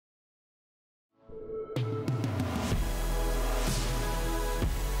I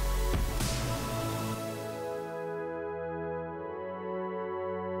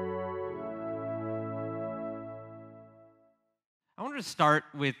wanted to start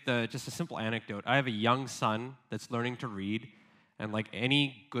with just a simple anecdote. I have a young son that's learning to read, and like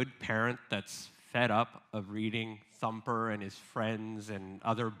any good parent that's fed up of reading Thumper and his friends and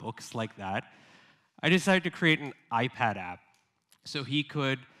other books like that, I decided to create an iPad app so he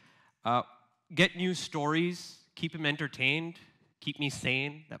could get new stories, keep him entertained, keep me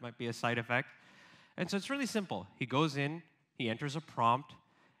sane. That might be a side effect. And so it's really simple. He goes in, he enters a prompt,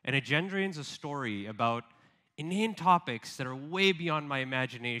 and it generates a story about inane topics that are way beyond my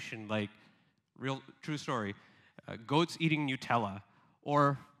imagination, like true story, goats eating Nutella,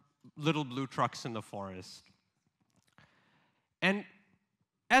 or little blue trucks in the forest. And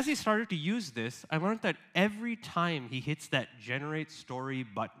as he started to use this, I learned that every time he hits that generate story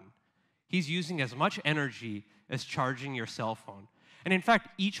button, he's using as much energy as charging your cell phone. And in fact,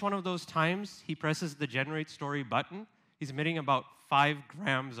 each one of those times he presses the generate story button, he's emitting about 5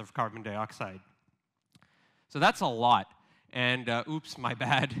 grams of carbon dioxide. So that's a lot. And oops, my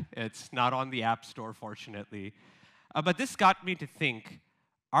bad. It's not on the App Store, fortunately. But this got me to think,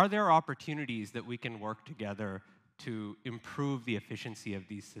 are there opportunities that we can work together to improve the efficiency of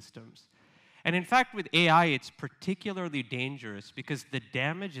these systems? And in fact, with AI, it's particularly dangerous because the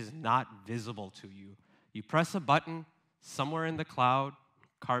damage is not visible to you. You press a button, somewhere in the cloud,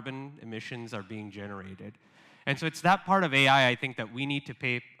 carbon emissions are being generated. And so it's that part of AI, I think, that we need to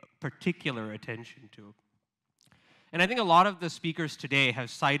pay particular attention to. And I think a lot of the speakers today have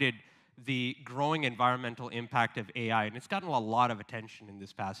cited the growing environmental impact of AI, and it's gotten a lot of attention in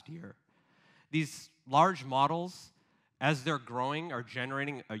this past year. These large models, as they're growing, are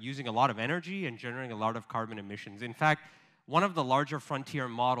using a lot of energy and generating a lot of carbon emissions. In fact, one of the larger frontier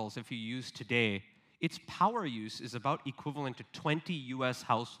models, if you use today, its power use is about equivalent to 20 US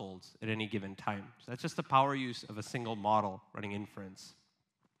households at any given time. So that's just the power use of a single model running inference.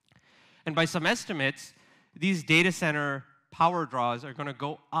 And by some estimates, these data center power draws are going to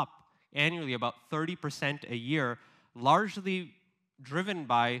go up annually about 30% a year, largely driven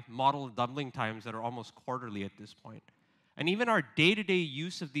by model doubling times that are almost quarterly at this point. And even our day-to-day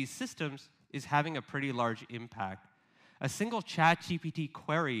use of these systems is having a pretty large impact. A single ChatGPT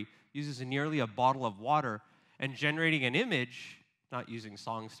query uses nearly a bottle of water, and generating an image, not using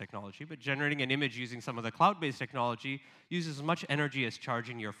songs technology, but generating an image using some of the cloud-based technology uses as much energy as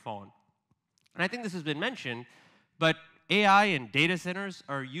charging your phone. And I think this has been mentioned, but AI and data centers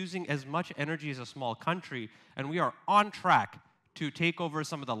are using as much energy as a small country, and we are on track to take over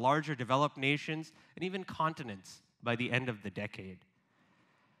some of the larger developed nations and even continents by the end of the decade.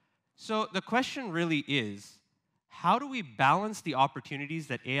 So the question really is, how do we balance the opportunities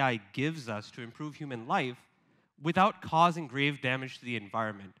that AI gives us to improve human life without causing grave damage to the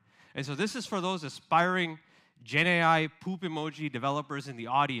environment? And so this is for those aspiring GenAI poop emoji developers in the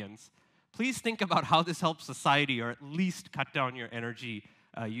audience. Please think about how this helps society, or at least cut down your energy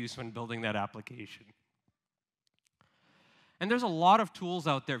use when building that application. And there's a lot of tools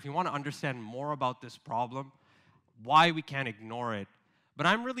out there if you want to understand more about this problem, why we can't ignore it. But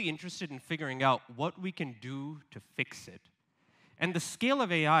I'm really interested in figuring out what we can do to fix it. And the scale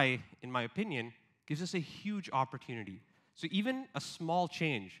of AI, in my opinion, gives us a huge opportunity. So even a small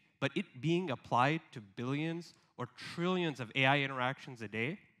change, but it being applied to billions or trillions of AI interactions a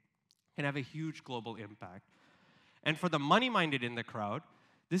day, can have a huge global impact. And for the money-minded in the crowd,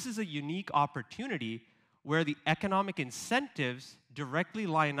 this is a unique opportunity where the economic incentives directly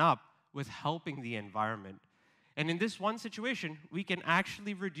line up with helping the environment. And in this one situation, we can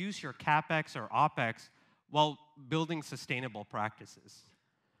actually reduce your CapEx or OpEx while building sustainable practices.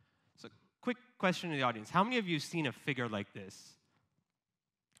 So quick question to the audience. How many of you have seen a figure like this?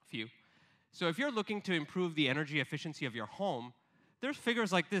 A few. So if you're looking to improve the energy efficiency of your home, there's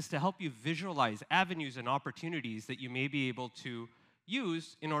figures like this to help you visualize avenues and opportunities that you may be able to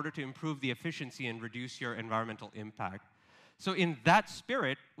use in order to improve the efficiency and reduce your environmental impact. So in that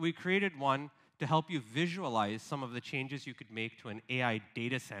spirit, we created one to help you visualize some of the changes you could make to an AI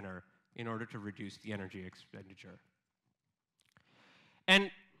data center in order to reduce the energy expenditure. And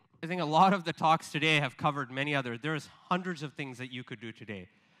I think a lot of the talks today have covered many others. There's hundreds of things that you could do today.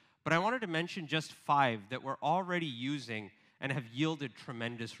 But I wanted to mention just 5 that we're already using and have yielded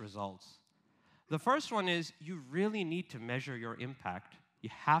tremendous results. The first one is you really need to measure your impact. You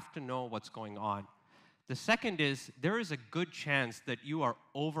have to know what's going on. The second is there is a good chance that you are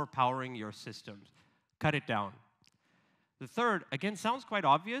overpowering your systems. Cut it down. The third, again, sounds quite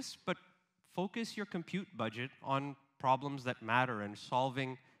obvious, but focus your compute budget on problems that matter and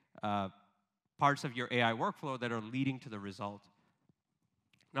solving parts of your AI workflow that are leading to the result.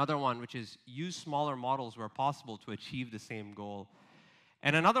 Another one, which is use smaller models where possible to achieve the same goal.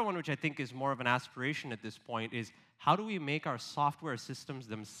 And another one, which I think is more of an aspiration at this point, is how do we make our software systems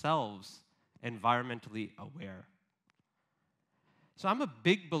themselves environmentally aware? So I'm a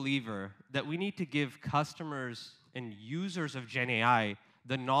big believer that we need to give customers and users of GenAI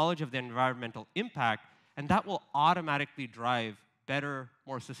the knowledge of the environmental impact, and that will automatically drive better,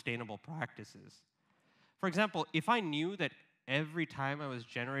 more sustainable practices. For example, if I knew that every time I was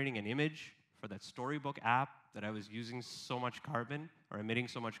generating an image for that storybook app that I was using so much carbon, or emitting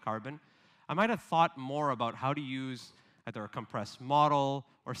so much carbon, I might have thought more about how to use either a compressed model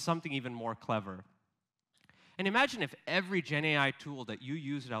or something even more clever. And imagine if every GenAI tool that you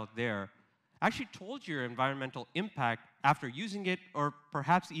used out there actually told you your environmental impact after using it, or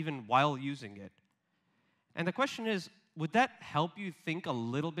perhaps even while using it. And the question is, would that help you think a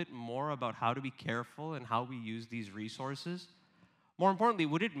little bit more about how to be careful and how we use these resources? More importantly,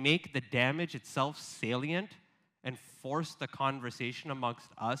 would it make the damage itself salient and force the conversation amongst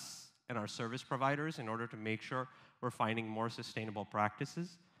us and our service providers in order to make sure we're finding more sustainable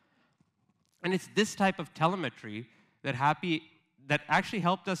practices? And it's this type of telemetry that actually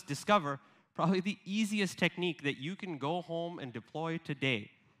helped us discover probably the easiest technique that you can go home and deploy today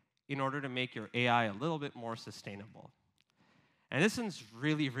in order to make your AI a little bit more sustainable. And this one's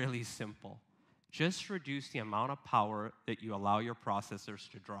really, really simple. Just reduce the amount of power that you allow your processors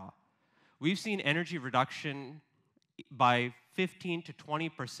to draw. We've seen energy reduction by 15 to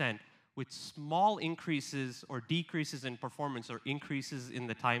 20% with small increases or decreases in performance or increases in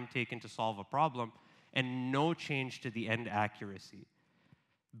the time taken to solve a problem, and no change to the end accuracy.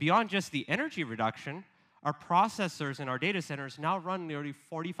 Beyond just the energy reduction, our processors in our data centers now run nearly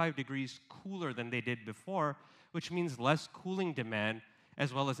 45 degrees cooler than they did before, which means less cooling demand,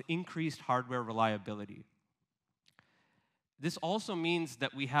 as well as increased hardware reliability. This also means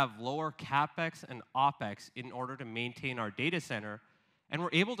that we have lower CapEx and OpEx in order to maintain our data center, and we're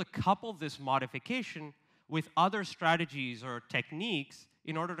able to couple this modification with other strategies or techniques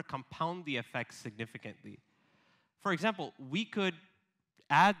in order to compound the effects significantly. For example, we could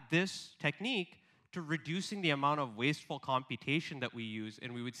add this technique to reducing the amount of wasteful computation that we use,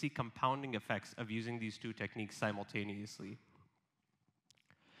 and we would see compounding effects of using these two techniques simultaneously.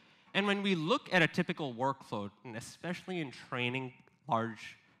 And when we look at a typical workflow, and especially in training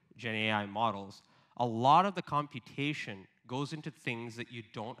large GenAI models, a lot of the computation goes into things that you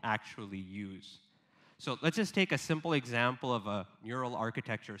don't actually use. So let's just take a simple example of a neural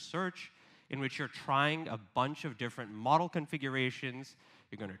architecture search in which you're trying a bunch of different model configurations.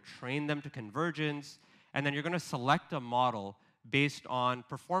 You're going to train them to convergence, and then you're going to select a model based on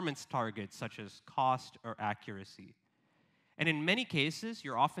performance targets such as cost or accuracy. And in many cases,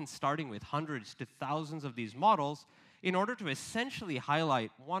 you're often starting with hundreds to thousands of these models in order to essentially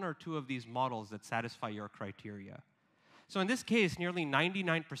highlight one or two of these models that satisfy your criteria. So in this case, nearly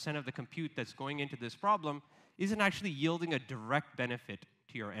 99% of the compute that's going into this problem isn't actually yielding a direct benefit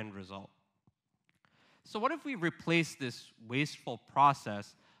to your end result. So what if we replace this wasteful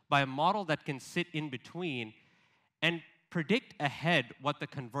process by a model that can sit in between and predict ahead what the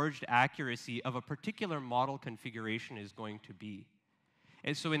converged accuracy of a particular model configuration is going to be?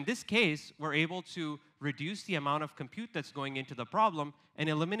 And so in this case, we're able to reduce the amount of compute that's going into the problem and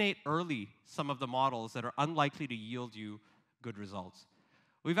eliminate early some of the models that are unlikely to yield you good results.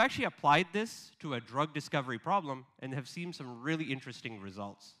 We've actually applied this to a drug discovery problem and have seen some really interesting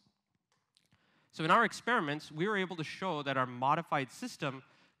results. So in our experiments, we were able to show that our modified system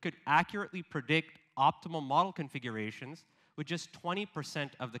could accurately predict optimal model configurations with just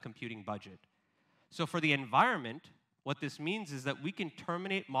 20% of the computing budget. So for the environment, what this means is that we can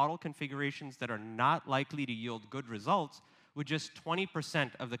terminate model configurations that are not likely to yield good results with just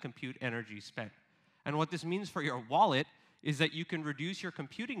 20% of the compute energy spent. And what this means for your wallet is that you can reduce your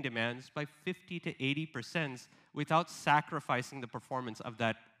computing demands by 50 to 80% without sacrificing the performance of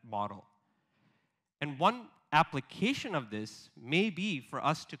that model. And one application of this may be for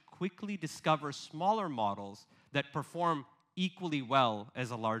us to quickly discover smaller models that perform equally well as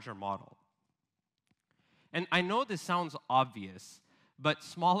a larger model. And I know this sounds obvious, but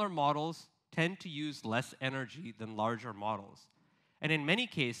smaller models tend to use less energy than larger models. And in many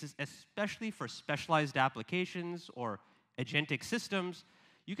cases, especially for specialized applications or agentic systems,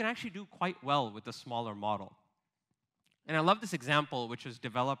 you can actually do quite well with a smaller model. And I love this example, which was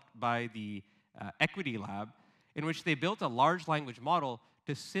developed by the Equity Lab, in which they built a large language model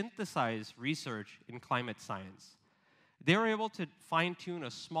to synthesize research in climate science. They were able to fine-tune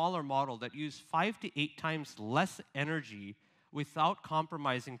a smaller model that used 5 to 8 times less energy without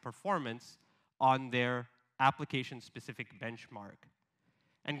compromising performance, on their application-specific benchmark.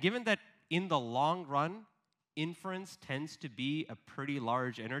 And given that in the long run, inference tends to be a pretty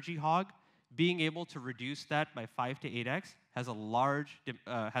large energy hog, being able to reduce that by 5 to 8x has a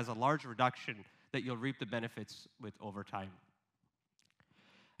large reduction that you'll reap the benefits with over time.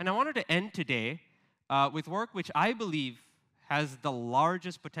 And I wanted to end today with work which I believe has the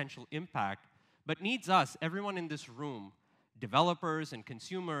largest potential impact, but needs us, everyone in this room, developers and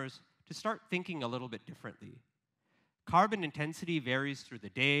consumers, to start thinking a little bit differently. Carbon intensity varies through the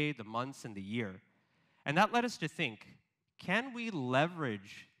day, the months, and the year. And that led us to think, can we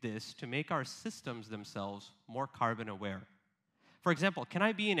leverage this to make our systems themselves more carbon aware? For example, can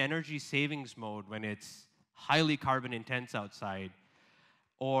I be in energy savings mode when it's highly carbon intense outside?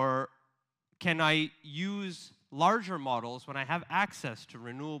 Or can I use larger models when I have access to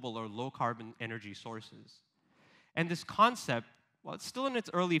renewable or low carbon energy sources? And this concept, while it's still in its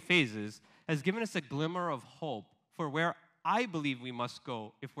early phases, has given us a glimmer of hope for where I believe we must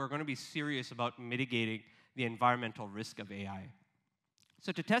go if we're going to be serious about mitigating the environmental risk of AI.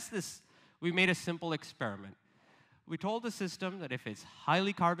 So to test this, we made a simple experiment. We told the system that if it's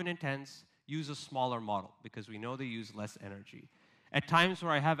highly carbon intense, use a smaller model, because we know they use less energy. At times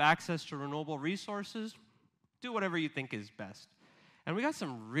where I have access to renewable resources, do whatever you think is best. And we got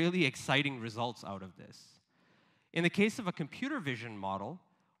some really exciting results out of this. In the case of a computer vision model,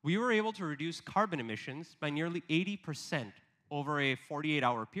 we were able to reduce carbon emissions by nearly 80% over a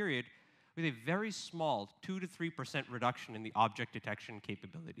 48-hour period with a very small 2 to 3% reduction in the object detection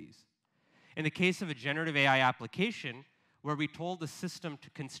capabilities. In the case of a generative AI application, where we told the system to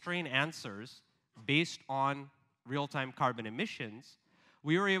constrain answers based on real-time carbon emissions,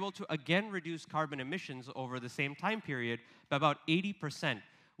 we were able to again reduce carbon emissions over the same time period by about 80%,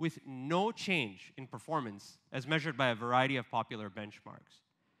 with no change in performance as measured by a variety of popular benchmarks.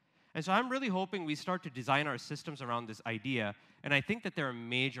 And so I'm really hoping we start to design our systems around this idea, and I think that there are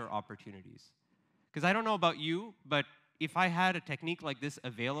major opportunities. Because I don't know about you, but if I had a technique like this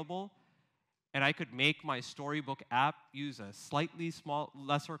available, and I could make my storybook app use a slightly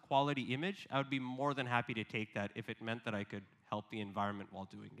lesser quality image, I would be more than happy to take that if it meant that I could help the environment while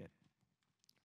doing it.